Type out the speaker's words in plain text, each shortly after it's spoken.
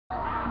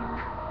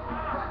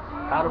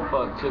How the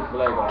fuck Chik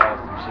Fil gonna have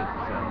some shit to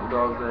say? You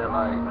know what I'm saying?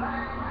 Like,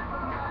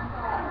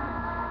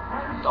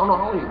 I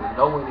don't even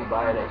know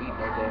anybody that eat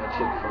no damn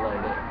Chik Fil.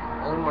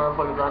 Only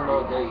motherfuckers I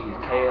know they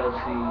eat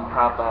KFC,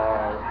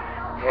 Popeyes,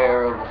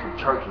 Harrods, or some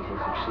churches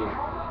or some shit.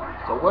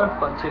 So what if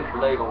Chik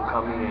Fil gonna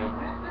come in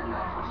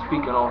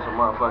speaking on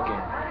some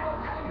motherfucking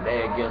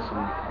they against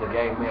the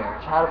gay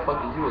marriage? How the fuck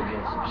is you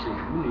against some shit?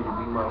 You need to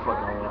be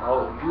motherfucking on the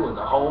whole. You in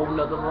a whole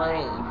nother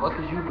lane. What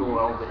the fuck is you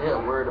doing over here?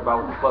 Worried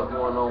about what the fuck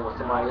going on with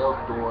somebody else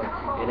doing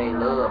in their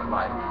love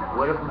life.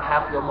 What if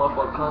half your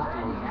motherfucking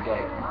customers is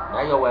gay?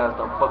 Now your ass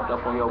done fucked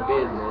up on your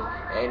business.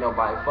 Ain't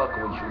nobody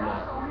fucking with you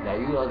now. Now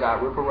you done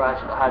got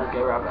Ripparachie, the hottest gay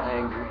rapper,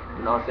 angry.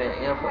 You know what I'm saying?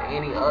 And for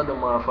any other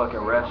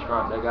motherfucking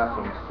restaurant, they got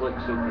some slick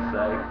shit to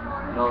say.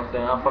 You know what I'm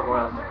saying? I'm fucking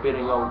around spit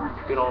on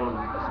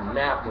some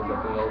napkins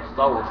up in your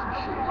soul or some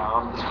shit.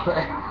 I'm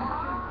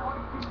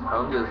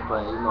just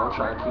playing, you know, I'm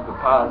trying to keep it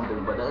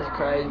positive. But that's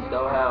crazy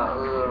though how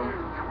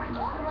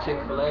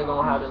Chik Fil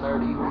gonna have the nerve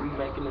to even be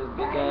making this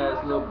big ass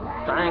little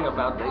thing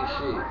about that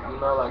shit. You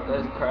know, like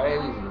that's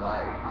crazy.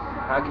 Like,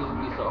 how can you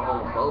be so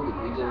homophobic?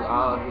 We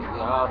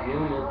all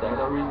humans. There ain't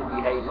no reason to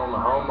be hating on the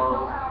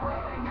homos.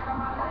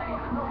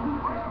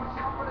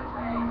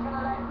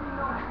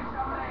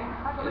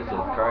 It's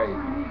just crazy.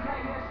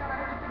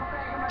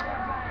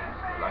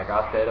 Like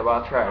I said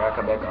about track, I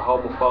come back a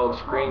homophobe,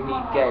 scream he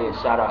gay, and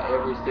shout out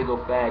every single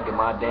fag in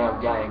my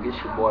damn gang. It's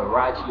your boy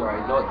Ripparachie. You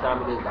already know what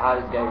time it is, the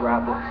hottest gay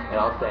rapper.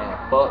 And I'm saying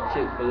fuck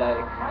Chik Fil,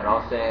 and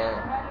I'm saying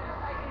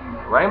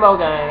Rainbow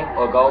Gang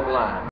or Go Blind.